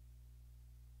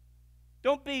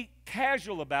 Don't be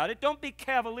casual about it. Don't be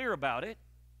cavalier about it.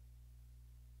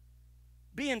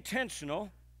 Be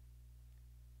intentional.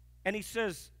 And he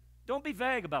says, don't be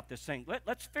vague about this thing.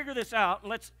 Let's figure this out, and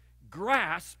let's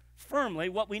grasp firmly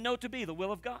what we know to be the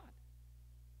will of God.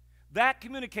 That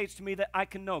communicates to me that I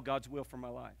can know God's will for my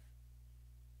life.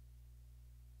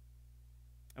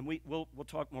 And we'll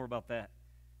talk more about that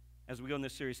as we go in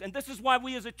this series. And this is why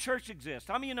we as a church exist.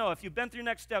 How many of you know if you've been through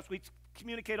Next Steps, we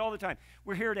communicate all the time.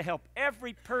 We're here to help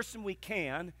every person we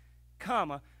can,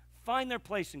 find their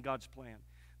place in God's plan.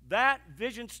 That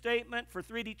vision statement for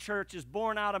 3D Church is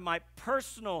born out of my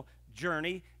personal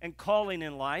journey and calling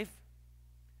in life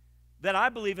that I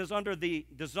believe is under the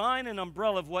design and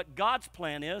umbrella of what God's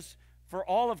plan is for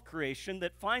all of creation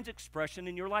that finds expression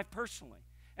in your life personally.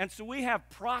 And so we have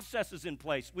processes in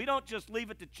place. We don't just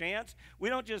leave it to chance. We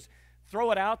don't just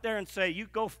throw it out there and say, you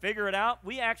go figure it out.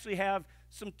 We actually have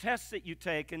some tests that you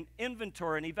take and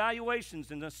inventory and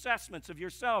evaluations and assessments of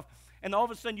yourself. And all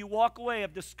of a sudden you walk away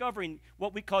of discovering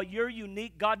what we call your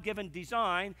unique God-given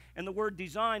design. And the word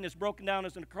design is broken down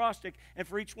as an acrostic. And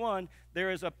for each one,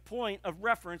 there is a point of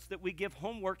reference that we give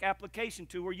homework application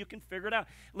to where you can figure it out.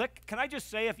 Look, can I just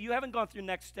say, if you haven't gone through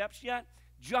Next Steps yet,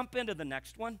 jump into the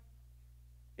next one.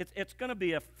 It's going to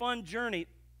be a fun journey.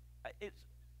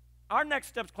 Our Next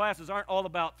Steps classes aren't all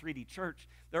about 3D Church.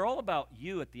 They're all about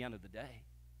you at the end of the day.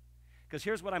 Because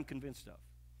here's what I'm convinced of.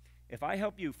 If I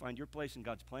help you find your place in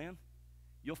God's plan,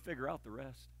 you'll figure out the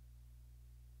rest.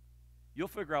 You'll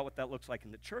figure out what that looks like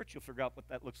in the church. You'll figure out what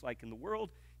that looks like in the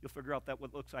world. You'll figure out what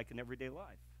it looks like in everyday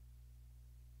life.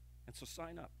 And so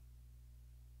sign up.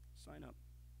 Sign up.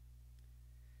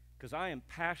 Because I am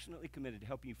passionately committed to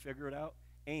helping you figure it out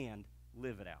and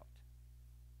live it out.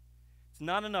 It's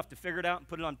not enough to figure it out and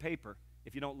put it on paper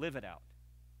if you don't live it out.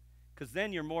 Because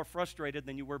then you're more frustrated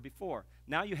than you were before.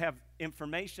 Now you have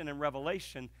information and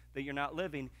revelation that you're not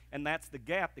living, and that's the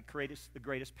gap that creates the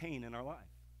greatest pain in our life.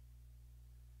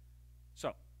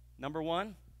 So, number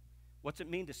one, what's it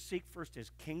mean to seek first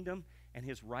His kingdom and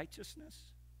His righteousness?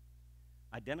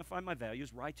 Identify my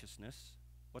values, righteousness,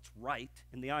 what's right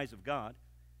in the eyes of God.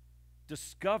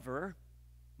 Discover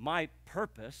my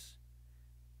purpose.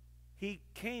 He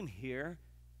came here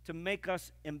to make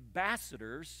us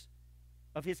ambassadors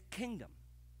of His kingdom.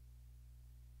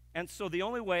 And so the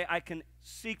only way I can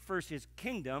seek first His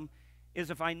kingdom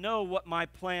is if I know what my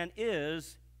plan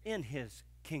is in His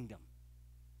kingdom.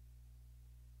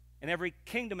 And every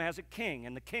kingdom has a king,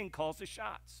 and the king calls the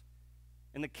shots.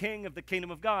 And the king of the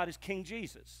kingdom of God is King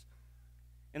Jesus.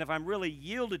 And if I'm really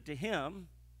yielded to Him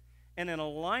and in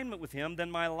alignment with Him,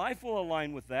 then my life will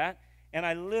align with that. And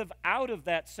I live out of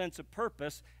that sense of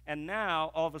purpose, and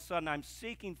now, all of a sudden, I'm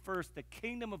seeking first the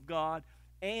kingdom of God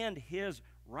and His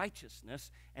righteousness,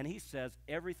 and He says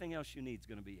everything else you need is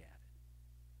going to be added.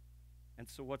 And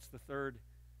so what's the third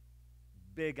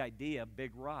big idea,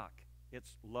 big rock?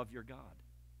 It's love your God.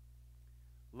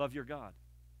 Love your God.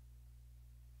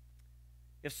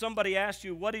 If somebody asked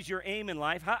you, what is your aim in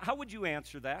life, how would you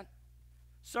answer that?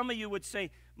 Some of you would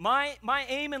say, my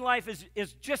aim in life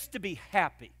is just to be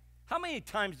happy. How many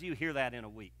times do you hear that in a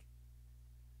week?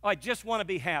 Oh, I just want to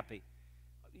be happy.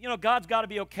 You know, God's got to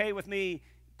be okay with me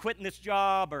quitting this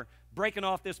job or breaking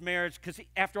off this marriage because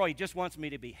after all, He just wants me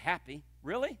to be happy.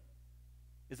 Really?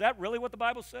 Is that really what the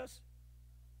Bible says?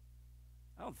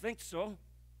 I don't think so.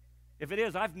 If it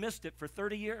is, I've missed it for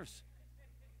 30 years.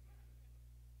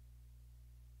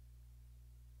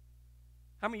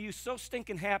 How many of you so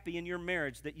stinking happy in your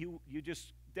marriage that you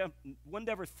just wouldn't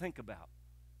ever think about,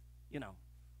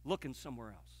 looking somewhere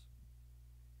else?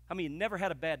 How many of you never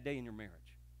had a bad day in your marriage?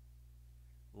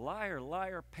 Liar,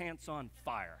 liar, pants on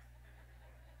fire.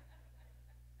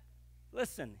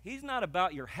 Listen, He's not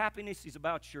about your happiness. He's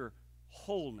about your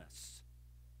wholeness,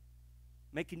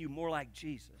 making you more like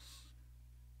Jesus.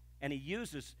 And He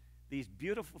uses these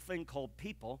beautiful thing called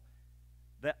people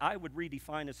that I would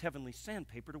redefine as heavenly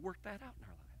sandpaper to work that out in our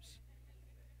lives.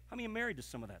 How many are married to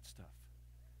some of that stuff?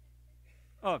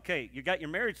 Okay, you got your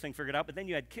marriage thing figured out, but then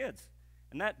you had kids.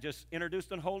 And that just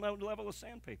introduced a whole new level of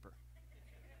sandpaper.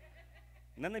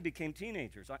 And then they became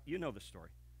teenagers. You know the story.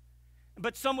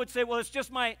 But some would say, well, it's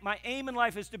just my aim in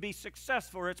life is to be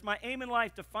successful, or it's my aim in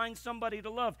life to find somebody to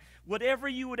love. Whatever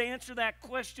you would answer that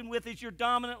question with is your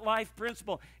dominant life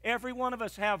principle. Every one of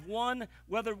us have one,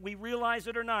 whether we realize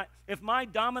it or not. If my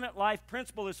dominant life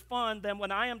principle is fun, then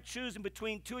when I am choosing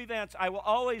between two events, I will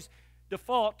always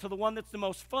default to the one that's the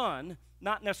most fun,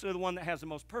 not necessarily the one that has the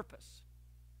most purpose.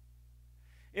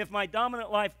 If my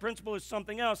dominant life principle is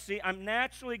something else, see, I'm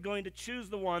naturally going to choose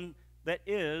the one that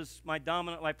is my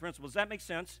dominant life principle. Does that make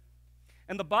sense?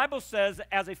 And the Bible says,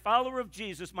 as a follower of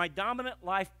Jesus, my dominant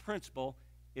life principle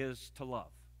is to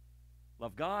love.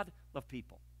 Love God, love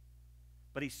people.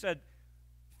 But he said,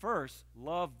 first,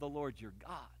 love the Lord your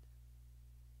God.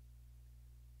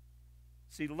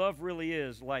 See, love really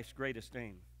is life's greatest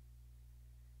aim.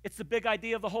 It's the big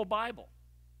idea of the whole Bible.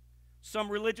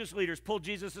 Some religious leaders pulled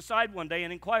Jesus aside one day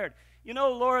and inquired, you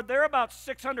know, Lord, there are about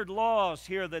 600 laws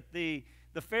here that the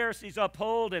Pharisees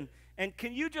uphold, and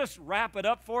can you just wrap it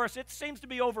up for us? It seems to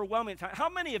be overwhelming. How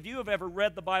many of you have ever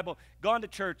read the Bible, gone to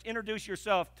church, introduced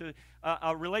yourself to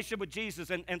a relationship with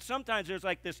Jesus, and sometimes there's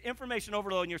like this information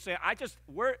overload, and you're saying,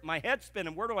 my head's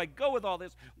spinning, where do I go with all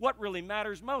this? What really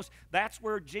matters most? That's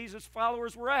where Jesus'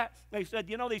 followers were at. They said,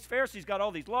 you know, these Pharisees got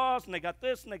all these laws, and they got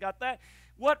this, and they got that.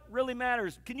 What really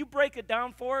matters? Can you break it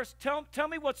down for us? Tell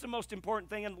me what's the most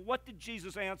important thing, and what did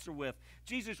Jesus answer with?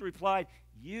 Jesus replied,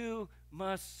 you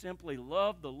must simply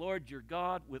love the Lord your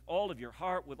God with all of your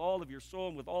heart, with all of your soul,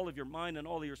 and with all of your mind, and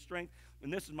all of your strength.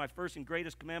 And this is my first and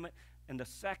greatest commandment. And the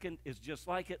second is just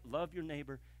like it, love your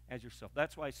neighbor as yourself.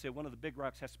 That's why I say one of the big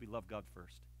rocks has to be love God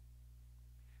first.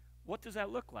 What does that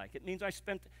look like? It means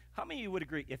how many of you would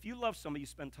agree, if you love somebody, you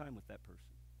spend time with that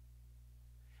person?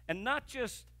 And not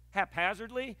just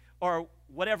haphazardly or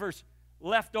whatever's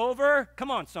left over.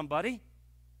 Come on, somebody.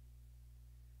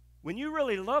 When you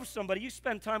really love somebody, you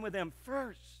spend time with them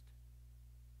first.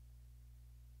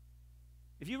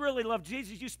 If you really love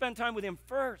Jesus, you spend time with him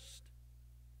first.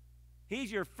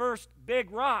 He's your first big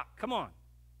rock. Come on.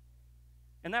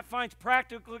 And that finds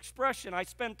practical expression. I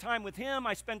spend time with him.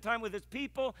 I spend time with his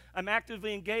people. I'm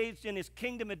actively engaged in his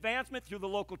kingdom advancement through the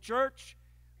local church.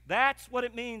 That's what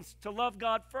it means to love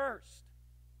God first.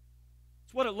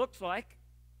 It's what it looks like.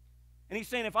 And he's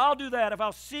saying, if I'll do that, if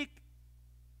I'll seek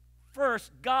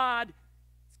first God's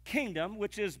kingdom,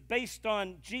 which is based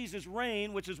on Jesus'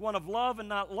 reign, which is one of love and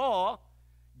not law,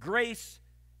 grace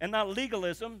and not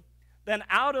legalism, then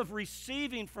out of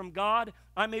receiving from God,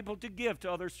 I'm able to give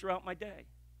to others throughout my day.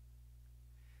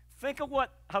 Think of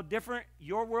how different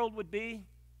your world would be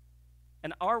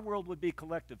and our world would be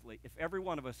collectively if every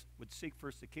one of us would seek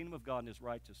first the kingdom of God and his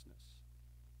righteousness.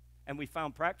 And we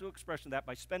found practical expression of that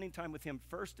by spending time with him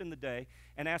first in the day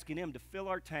and asking him to fill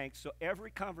our tanks, so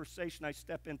every conversation I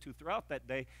step into throughout that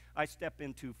day, I step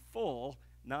into full,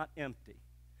 not empty.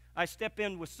 I step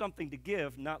in with something to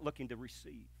give, not looking to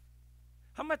receive.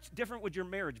 How much different would your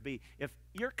marriage be if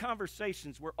your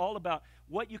conversations were all about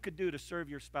what you could do to serve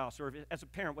your spouse, or if, as a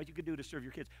parent, what you could do to serve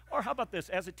your kids? Or how about this,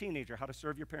 as a teenager, how to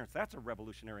serve your parents? That's a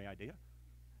revolutionary idea.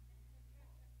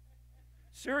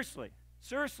 Seriously.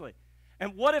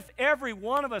 And what if every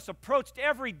one of us approached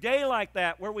every day like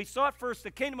that, where we sought first the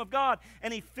kingdom of God,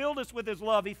 and he filled us with his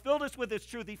love, he filled us with his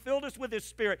truth, he filled us with his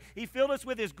spirit, he filled us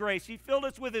with his grace, he filled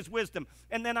us with his wisdom.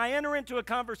 And then I enter into a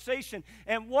conversation,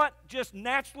 and what just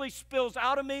naturally spills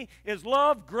out of me is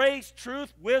love, grace,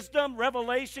 truth, wisdom,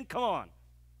 revelation. Come on.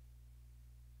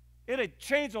 It'd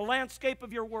change the landscape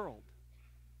of your world.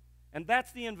 And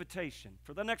that's the invitation.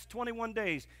 For the next 21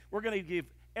 days, we're going to give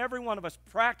every one of us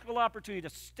practical opportunity to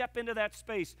step into that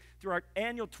space through our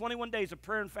annual 21 days of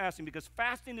prayer and fasting, because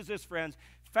fasting is this, friends.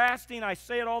 Fasting, I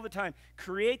say it all the time,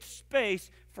 creates space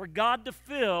for God to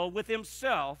fill with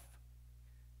himself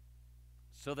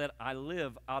so that I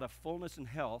live out of fullness and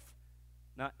health,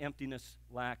 not emptiness,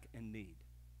 lack, and need.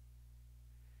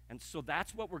 And so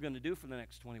that's what we're going to do for the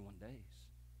next 21 days.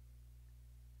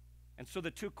 And so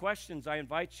the two questions I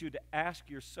invite you to ask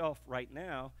yourself right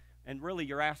now, and really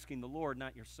you're asking the Lord,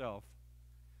 not yourself.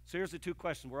 So here's the two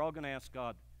questions we're all going to ask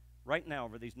God right now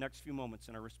over these next few moments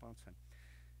in our response time.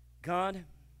 God,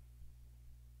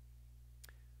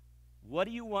 what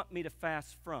do you want me to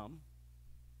fast from?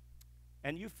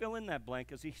 And you fill in that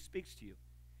blank as he speaks to you.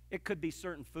 It could be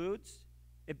certain foods.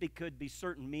 Could be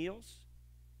certain meals.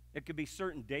 It could be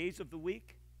certain days of the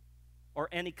week, or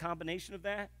any combination of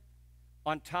that.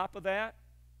 On top of that,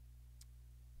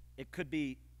 it could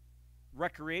be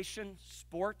recreation,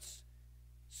 sports,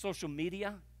 social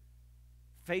media,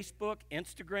 Facebook,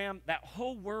 Instagram, that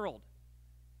whole world.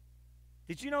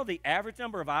 Did you know the average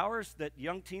number of hours that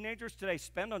young teenagers today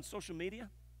spend on social media?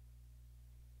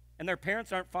 And their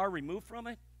parents aren't far removed from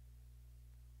it?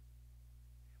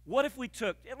 What if we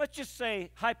took, let's just say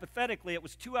hypothetically it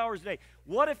was 2 hours a day.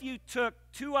 What if you took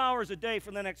 2 hours a day for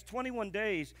the next 21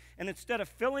 days, and instead of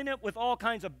filling it with all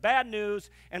kinds of bad news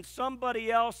and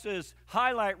somebody else's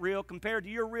highlight reel compared to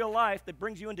your real life that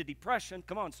brings you into depression,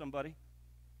 come on somebody,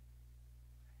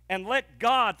 and let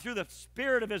God, through the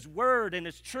Spirit of his word and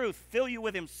his truth, fill you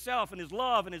with himself and his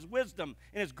love and his wisdom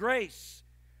and his grace,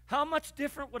 how much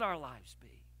different would our lives be?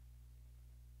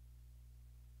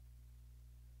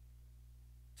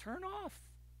 Turn off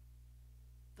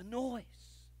the noise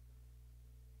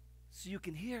so you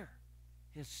can hear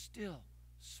his still,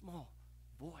 small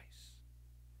voice.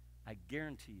 I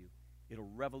guarantee you, it'll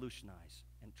revolutionize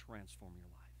and transform your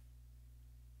life.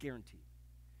 Guaranteed.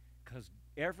 Because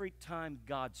every time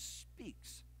God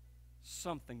speaks,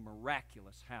 something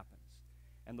miraculous happens.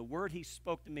 And the word he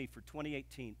spoke to me for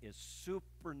 2018 is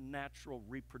supernatural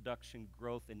reproduction,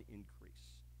 growth, and increase.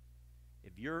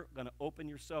 If you're going to open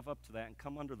yourself up to that and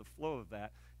come under the flow of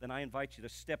that, then I invite you to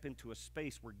step into a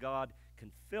space where God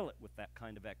can fill it with that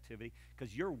kind of activity,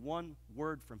 because you're one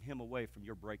word from him away from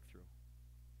your breakthrough.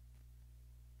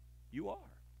 You are.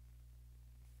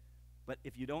 But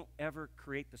if you don't ever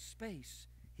create the space,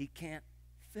 he can't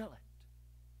fill it.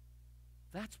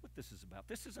 That's what this is about.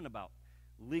 This isn't about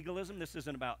legalism. This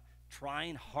isn't about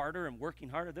trying harder and working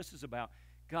harder. This is about,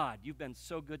 God, you've been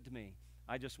so good to me.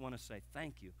 I just want to say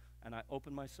thank you. And I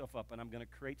open myself up, and I'm going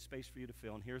to create space for you to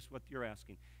fill. And here's what you're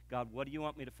asking. God, what do you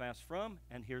want me to fast from?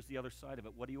 And here's the other side of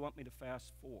it. What do you want me to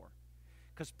fast for?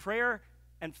 Because prayer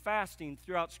and fasting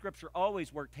throughout Scripture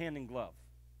always worked hand in glove.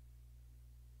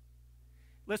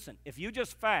 Listen, if you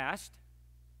just fast,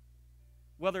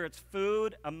 whether it's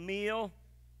food, a meal,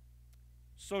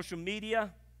 social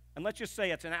media, and let's just say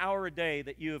it's an hour a day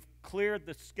that you've cleared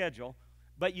the schedule,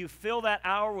 but you fill that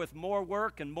hour with more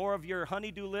work and more of your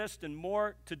honey-do list and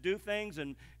more to-do things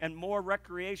and more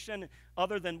recreation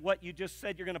other than what you just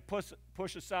said you're going to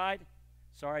push aside.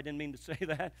 Sorry, I didn't mean to say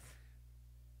that.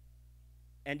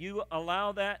 And you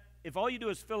allow that, if all you do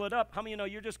is fill it up, how many of you know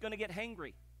you're just going to get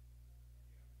hangry?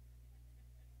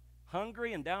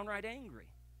 Hungry and downright angry.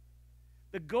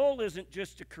 The goal isn't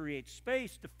just to create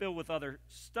space to fill with other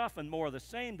stuff and more of the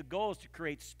same. The goal is to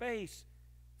create space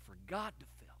for God to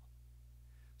fill.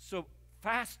 So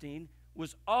fasting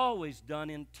was always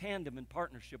done in tandem, in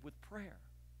partnership with prayer.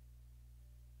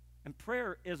 And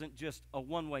prayer isn't just a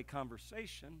one-way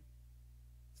conversation.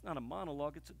 It's not a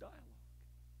monologue, it's a dialogue.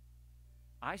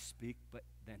 I speak, but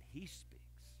then he speaks.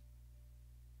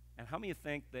 And how many of you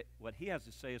think that what he has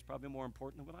to say is probably more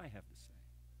important than what I have to say?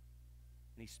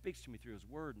 And he speaks to me through his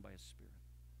word and by his Spirit.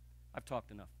 I've talked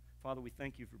enough. Father, we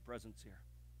thank you for your presence here.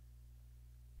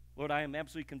 Lord, I am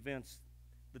absolutely convinced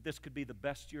that this could be the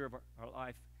best year of our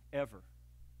life ever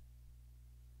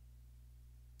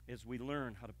as we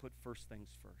learn how to put first things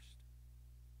first.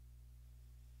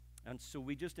 And so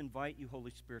we just invite you,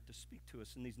 Holy Spirit, to speak to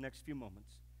us in these next few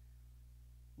moments.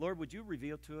 Lord, would you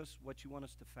reveal to us what you want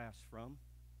us to fast from?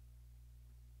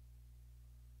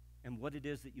 And what it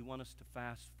is that you want us to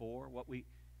fast for? What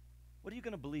are you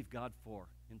going to believe God for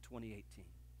in 2018?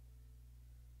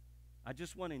 I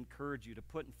just want to encourage you to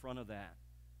put in front of that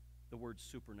the word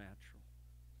supernatural.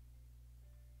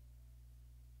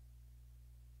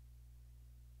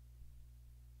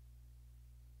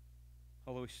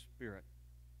 Holy Spirit,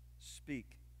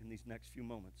 speak in these next few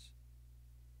moments.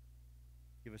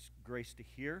 Give us grace to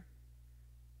hear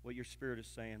what your Spirit is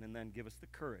saying, and then give us the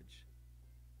courage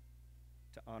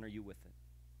to honor you with it.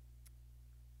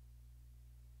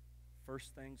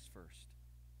 First things first.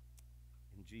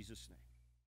 In Jesus' name.